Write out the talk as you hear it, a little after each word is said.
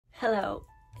Hello,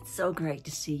 it's so great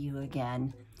to see you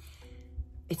again.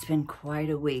 It's been quite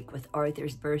a week with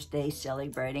Arthur's birthday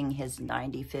celebrating his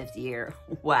 95th year.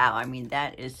 Wow, I mean,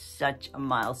 that is such a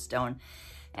milestone.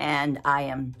 And I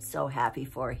am so happy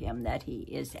for him that he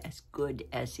is as good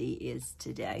as he is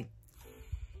today.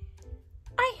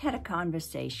 I had a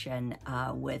conversation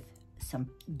with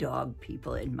some dog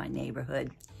people in my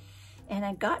neighborhood, and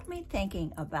it got me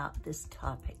thinking about this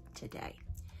topic today.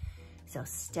 So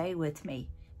stay with me,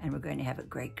 and we're going to have a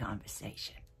great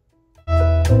conversation.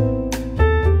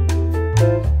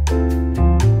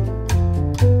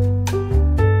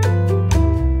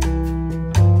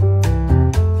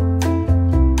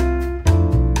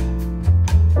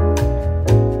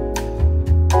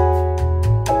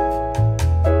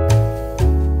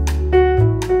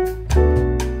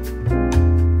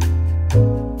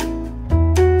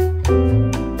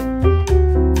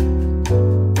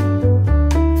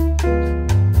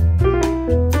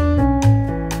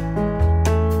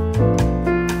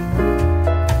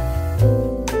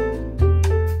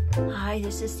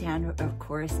 Of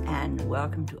course, and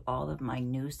welcome to all of my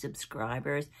new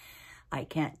subscribers. I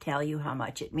can't tell you how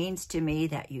much it means to me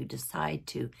that you decide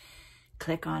to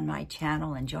click on my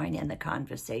channel and join in the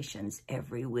conversations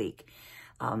every week.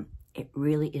 It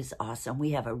really is awesome.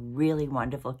 We have a really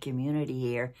wonderful community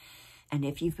here, and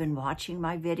if you've been watching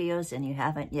my videos and you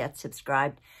haven't yet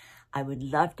subscribed, I would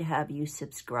love to have you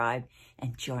subscribe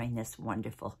and join this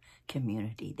wonderful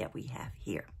community that we have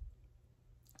here.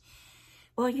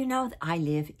 Well, you know, I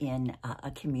live in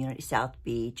a community, South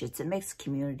Beach. It's a mixed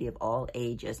community of all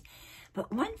ages.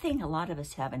 But one thing a lot of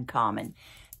us have in common,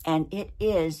 and it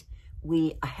is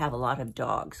we have a lot of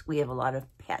dogs. We have a lot of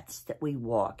pets that we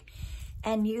walk.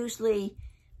 And usually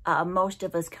most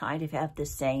of us kind of have the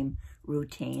same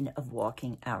routine of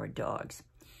walking our dogs.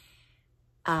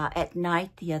 At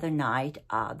night, the other night,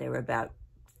 there were about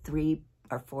 3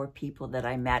 or 4 people that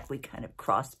I met. We kind of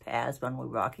crossed paths when we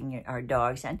were walking our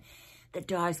dogs, and the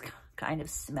dogs kind of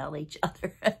smell each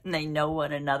other and they know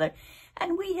one another.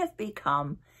 And we have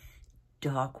become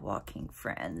dog walking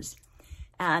friends.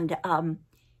 And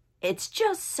it's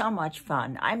just so much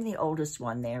fun. I'm the oldest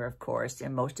one there, of course,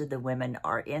 and most of the women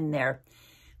are in their,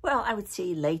 well, I would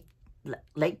say late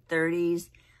 30s,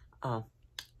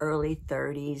 early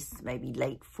 30s, maybe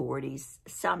late 40s,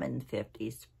 some in the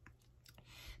 50s.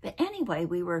 But anyway,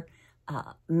 we were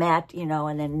met, you know,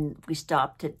 and then we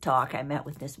stopped to talk. I met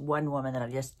with this one woman that I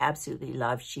just absolutely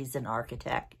love. She's an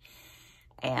architect,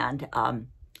 and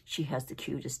she has the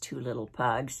cutest 2 little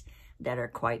pugs that are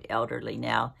quite elderly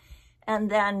now.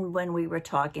 And then when we were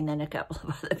talking, then a couple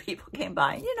of other people came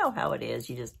by, and you know how it is.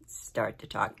 You just start to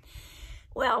talk.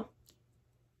 Well,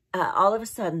 all of a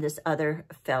sudden, this other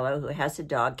fellow who has a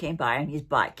dog came by on his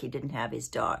bike. He didn't have his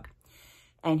dog,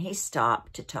 and he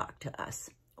stopped to talk to us.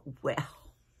 Well,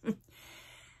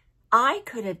 I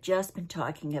could have just been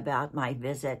talking about my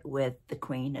visit with the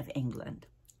Queen of England,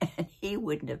 and he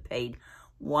wouldn't have paid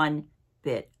one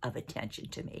bit of attention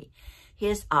to me.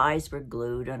 His eyes were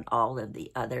glued on all of the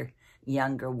other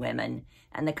younger women,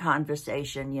 and the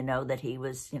conversation, you know, that he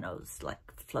was, you know, like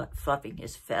fluffing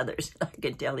his feathers. I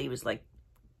could tell he was like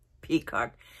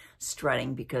peacock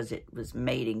strutting because it was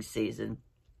mating season.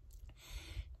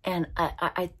 And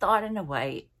I thought in a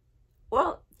way,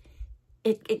 well,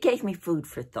 it gave me food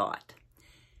for thought.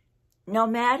 No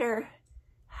matter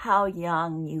how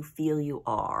young you feel you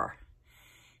are,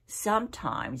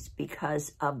 sometimes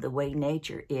because of the way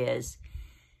nature is,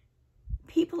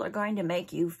 people are going to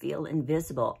make you feel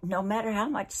invisible, no matter how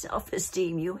much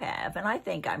self-esteem you have. And I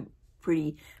think I'm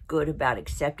pretty good about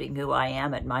accepting who I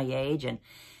am at my age and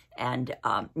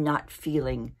not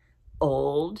feeling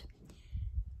old.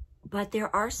 But there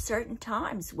are certain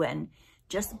times when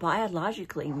just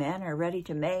biologically, men are ready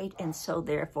to mate, and so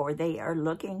therefore they are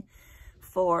looking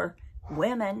for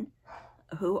women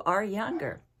who are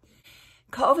younger.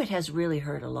 COVID has really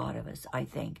hurt a lot of us, I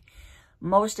think.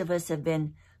 Most of us have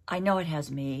been, I know it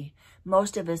has me,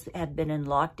 most of us have been in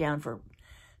lockdown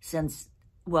since,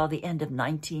 well, the end of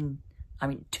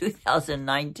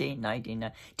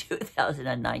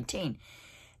 2019.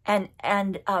 And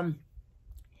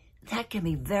that can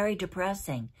be very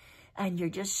depressing. And you're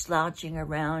just slouching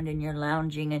around and you're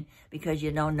lounging, and because you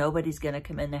know nobody's going to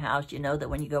come in the house. You know that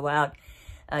when you go out,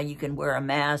 you can wear a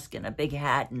mask and a big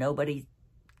hat, and nobody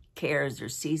cares or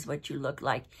sees what you look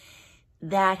like.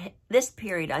 This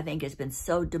period, I think, has been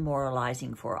so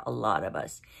demoralizing for a lot of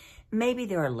us. Maybe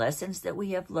there are lessons that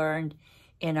we have learned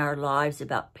in our lives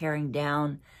about paring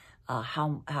down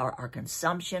how our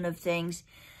consumption of things.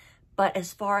 But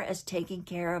as far as taking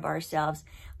care of ourselves,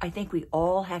 I think we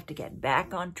all have to get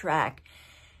back on track,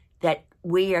 that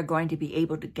we are going to be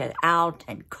able to get out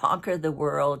and conquer the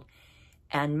world.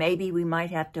 And maybe we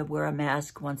might have to wear a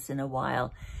mask once in a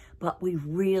while, but we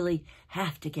really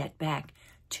have to get back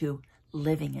to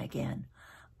living again.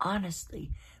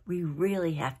 Honestly, we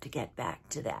really have to get back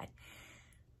to that.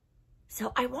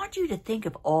 So I want you to think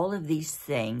of all of these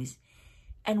things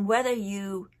and whether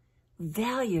you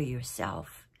value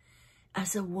yourself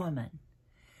as a woman,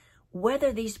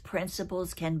 whether these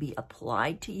principles can be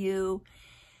applied to you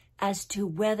as to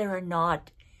whether or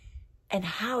not and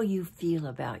how you feel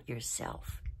about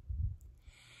yourself.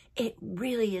 It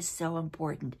really is so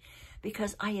important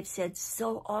because I have said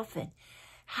so often,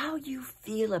 how you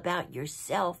feel about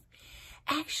yourself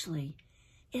actually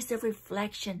is a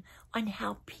reflection on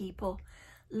how people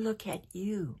look at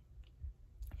you.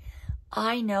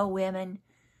 I know women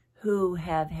who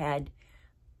have had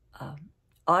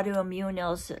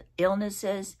autoimmune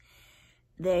illnesses.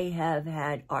 They have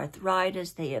had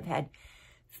arthritis. They have had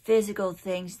physical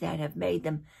things that have made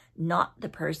them not the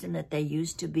person that they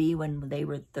used to be when they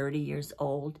were 30 years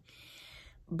old.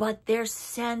 But their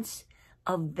sense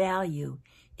of value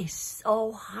is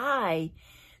so high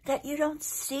that you don't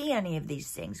see any of these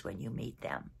things when you meet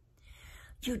them.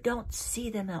 You don't see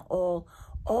them at all.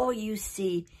 All you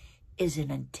see is an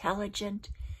intelligent,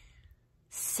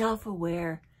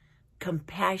 self-aware,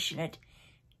 compassionate,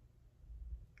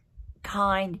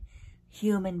 kind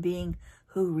human being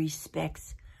who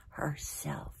respects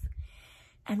herself.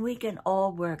 And we can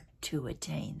all work to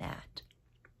attain that,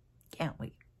 can't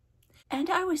we? And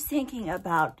I was thinking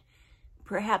about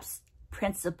perhaps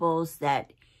principles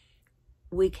that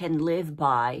we can live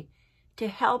by to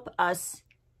help us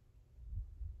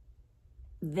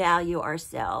value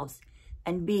ourselves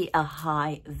and be a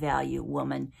high-value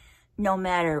woman, no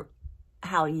matter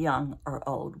how young or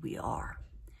old we are.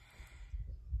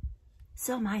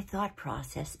 So my thought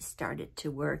process started to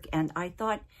work, and I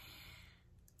thought,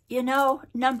 you know,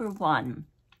 number one,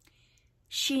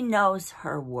 she knows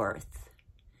her worth.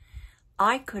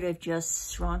 I could have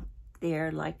just shrunk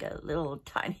there like a little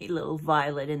tiny little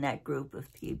violet in that group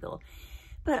of people,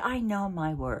 but I know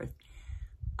my worth.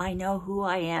 I know who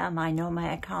I am. I know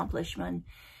my accomplishment.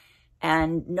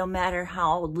 And no matter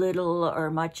how little or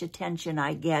much attention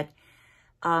I get,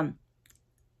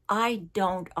 I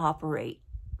don't operate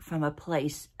from a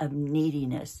place of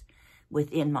neediness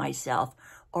within myself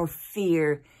or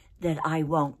fear that I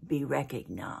won't be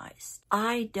recognized.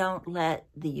 I don't let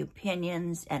the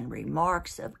opinions and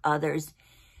remarks of others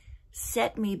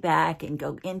set me back and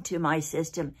go into my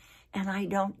system, and I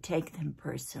don't take them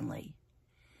personally.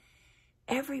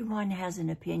 Everyone has an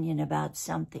opinion about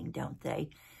something, don't they?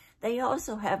 They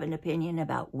also have an opinion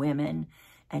about women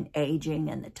and aging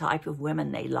and the type of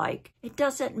women they like. It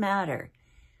doesn't matter.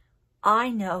 I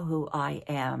know who I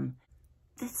am.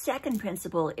 The second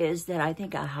principle is that I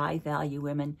think a high-value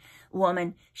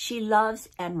woman, she loves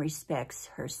and respects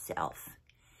herself.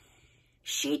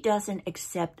 She doesn't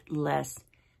accept less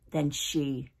than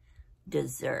she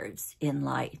deserves in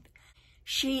life.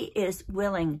 She is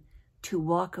willing to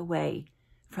walk away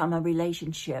from a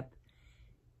relationship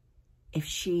if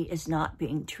she is not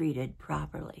being treated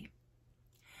properly.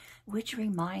 Which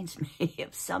reminds me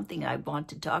of something I want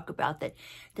to talk about that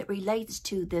relates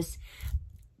to this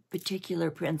particular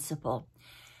principle.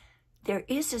 There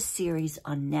is a series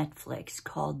on Netflix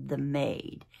called The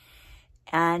Maid.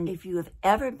 And if you have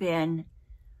ever been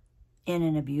in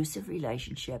an abusive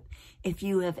relationship, if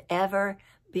you have ever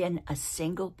been a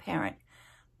single parent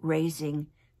raising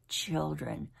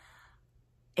children,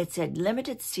 it's a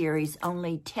limited series,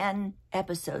 only 10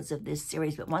 episodes of this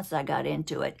series, but once I got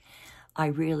into it, I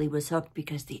really was hooked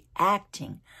because the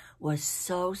acting was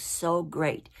so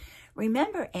great.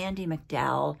 Remember Andie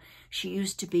MacDowell? She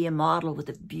used to be a model with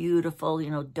a beautiful,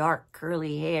 dark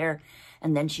curly hair,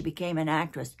 and then she became an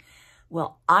actress.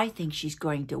 Well, I think she's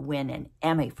going to win an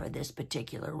Emmy for this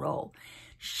particular role.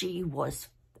 She was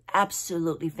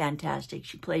absolutely fantastic.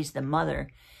 She plays the mother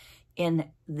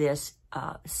in this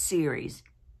series.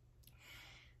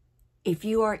 If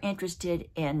you are interested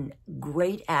in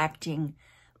great acting,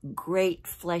 great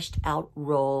fleshed out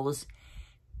roles,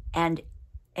 and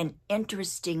an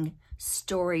interesting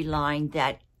storyline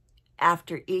that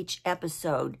after each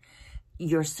episode,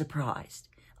 you're surprised.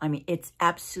 I mean, it's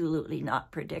absolutely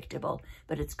not predictable,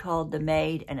 but it's called The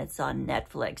Maid and it's on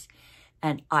Netflix.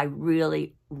 And I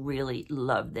really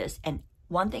love this. And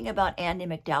one thing about Andie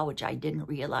MacDowell, which I didn't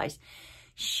realize,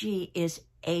 she is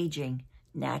aging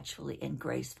naturally and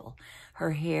graceful.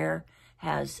 Her hair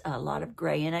has a lot of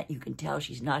gray in it. You can tell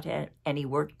she's not had any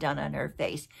work done on her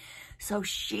face. So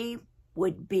she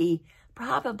would be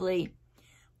probably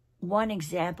one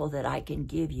example that I can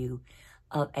give you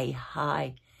of a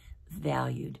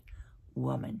high-valued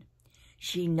woman.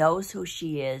 She knows who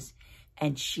she is,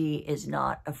 and she is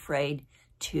not afraid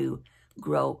to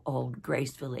grow old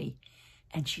gracefully.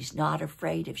 And she's not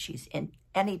afraid, if she's in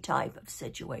any type of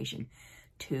situation,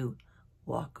 to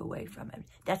walk away from it.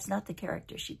 That's not the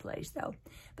character she plays, though.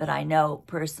 But I know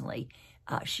personally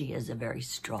she is a very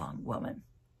strong woman.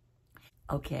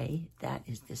 Okay, that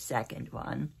is the second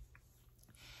one.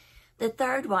 The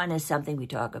third one is something we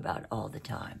talk about all the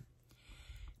time.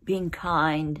 Being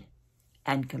kind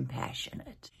and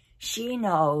compassionate. She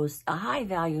knows, a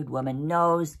high-valued woman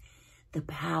knows the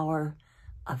power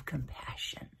of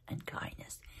compassion and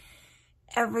kindness.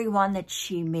 Everyone that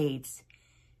she meets,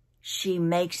 she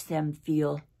makes them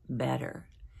feel better.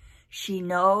 She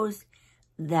knows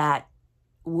that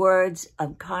words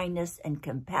of kindness and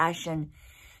compassion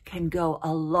can go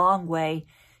a long way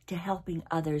to helping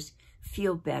others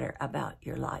feel better about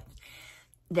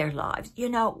their lives. You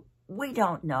know, we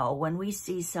don't know when we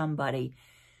see somebody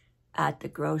at the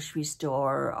grocery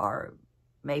store or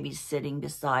maybe sitting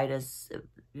beside us,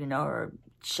 you know, or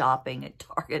shopping at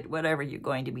Target, whatever you're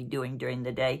going to be doing during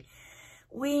the day.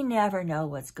 We never know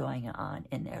what's going on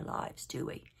in their lives, do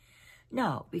we?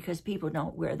 No, because people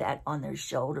don't wear that on their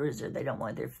shoulders, or they don't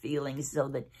want their feelings so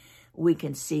that we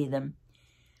can see them.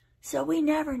 So we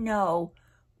never know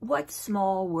what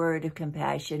small word of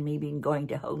compassion, maybe going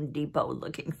to Home Depot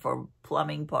looking for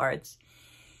plumbing parts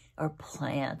or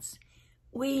plants.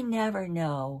 We never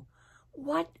know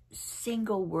what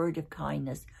single word of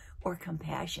kindness or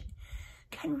compassion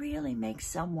can really make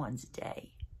someone's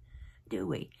day, do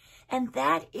we? And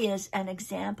that is an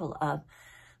example of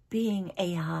being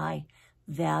a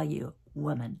high-value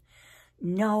woman,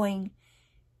 knowing,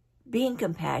 being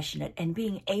compassionate, and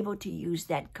being able to use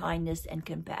that kindness and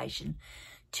compassion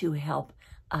to help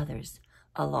others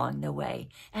along the way.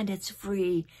 And it's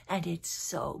free, and it's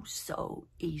so, so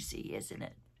easy, isn't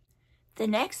it? The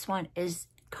next one is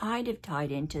kind of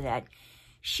tied into that.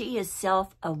 She is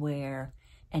self-aware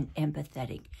and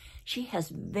empathetic. She has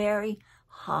very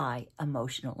high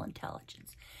emotional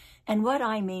intelligence. And what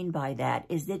I mean by that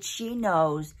is that she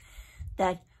knows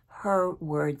that her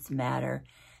words matter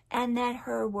and that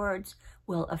her words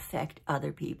will affect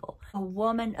other people. A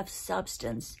woman of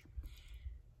substance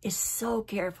is so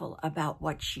careful about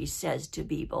what she says to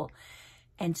people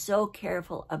and so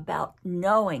careful about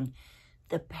knowing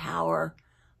the power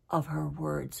of her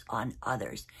words on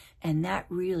others. And that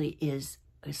really is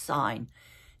a sign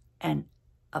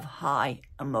of high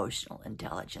emotional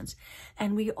intelligence.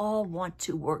 And we all want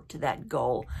to work to that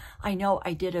goal. I know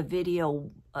I did a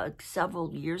video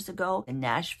several years ago in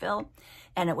Nashville,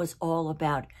 and it was all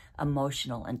about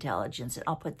emotional intelligence. And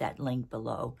I'll put that link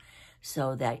below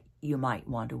so that you might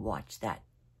want to watch that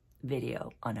video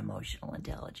on emotional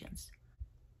intelligence.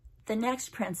 The next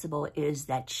principle is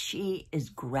that she is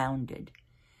grounded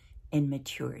in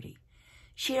maturity.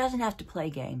 She doesn't have to play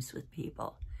games with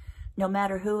people. No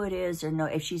matter who it is, or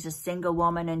if she's a single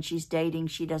woman and she's dating,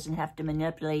 she doesn't have to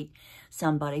manipulate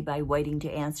somebody by waiting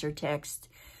to answer text.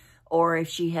 Or if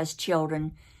she has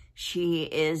children, she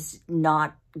is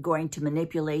not going to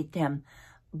manipulate them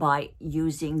by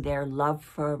using their love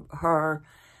for her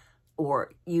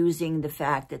or using the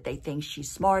fact that they think she's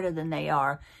smarter than they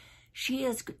are. She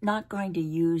is not going to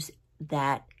use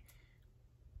that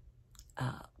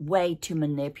way to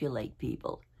manipulate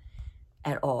people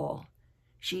at all.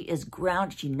 She is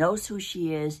grounded. She knows who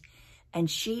she is, and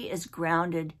she is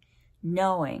grounded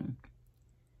knowing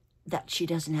that she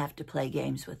doesn't have to play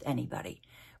games with anybody.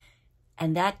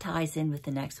 And that ties in with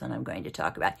the next one I'm going to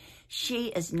talk about. She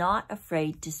is not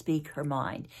afraid to speak her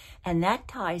mind. And that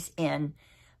ties in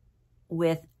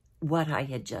with what I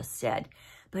had just said.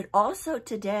 But also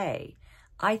today,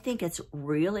 I think it's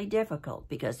really difficult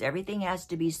because everything has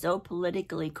to be so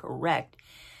politically correct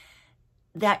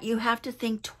that you have to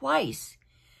think twice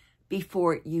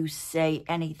before you say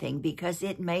anything, because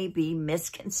it may be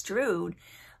misconstrued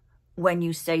when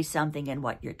you say something and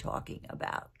what you're talking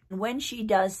about. When she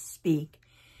does speak,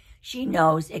 she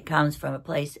knows it comes from a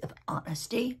place of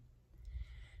honesty,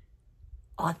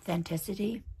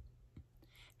 authenticity,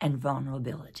 and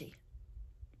vulnerability.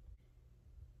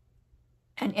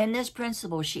 And in this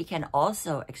principle, she can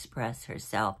also express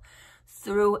herself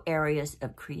through areas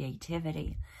of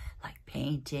creativity, like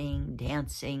painting,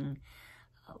 dancing,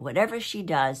 whatever she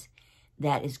does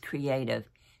that is creative.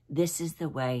 This is the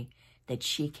way that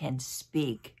she can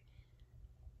speak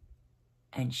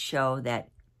and show that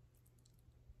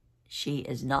she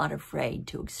is not afraid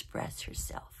to express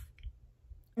herself.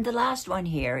 And the last one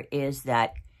here is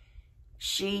that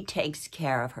she takes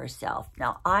care of herself.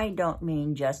 Now, I don't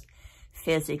mean just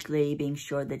physically, being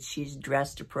sure that she's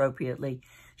dressed appropriately.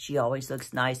 She always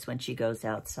looks nice when she goes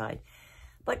outside.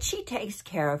 But she takes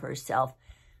care of herself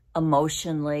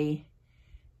emotionally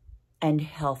and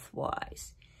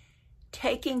health-wise.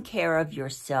 Taking care of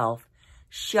yourself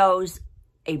shows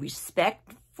a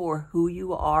respect for who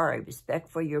you are, a respect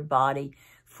for your body,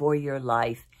 for your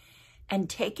life, and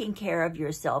taking care of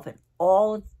yourself in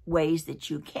all ways that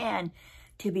you can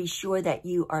to be sure that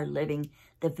you are living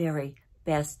the very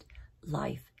best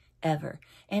life ever.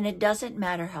 And it doesn't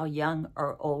matter how young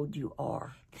or old you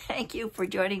are. Thank you for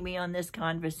joining me on this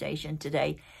conversation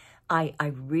today. I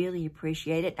really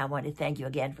appreciate it. I want to thank you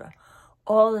again for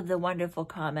all of the wonderful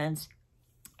comments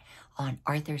on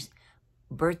Arthur's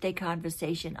birthday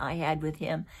conversation I had with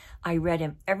him. I read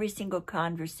him every single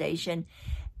conversation,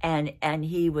 and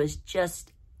he was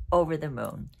just over the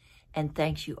moon. And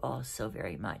thanks you all so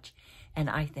very much. And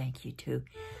I thank you too.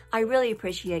 I really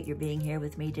appreciate your being here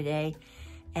with me today.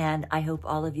 And I hope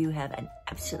all of you have an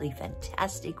absolutely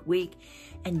fantastic week.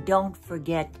 And don't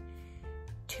forget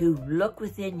to look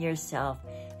within yourself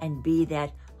and be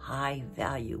that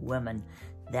high-value woman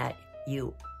that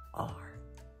you are.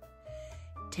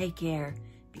 Take care.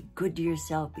 Be good to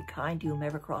yourself. Be kind to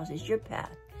whomever crosses your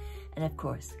path. And of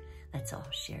course, let's all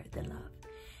share the love.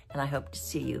 And I hope to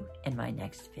see you in my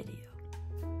next video.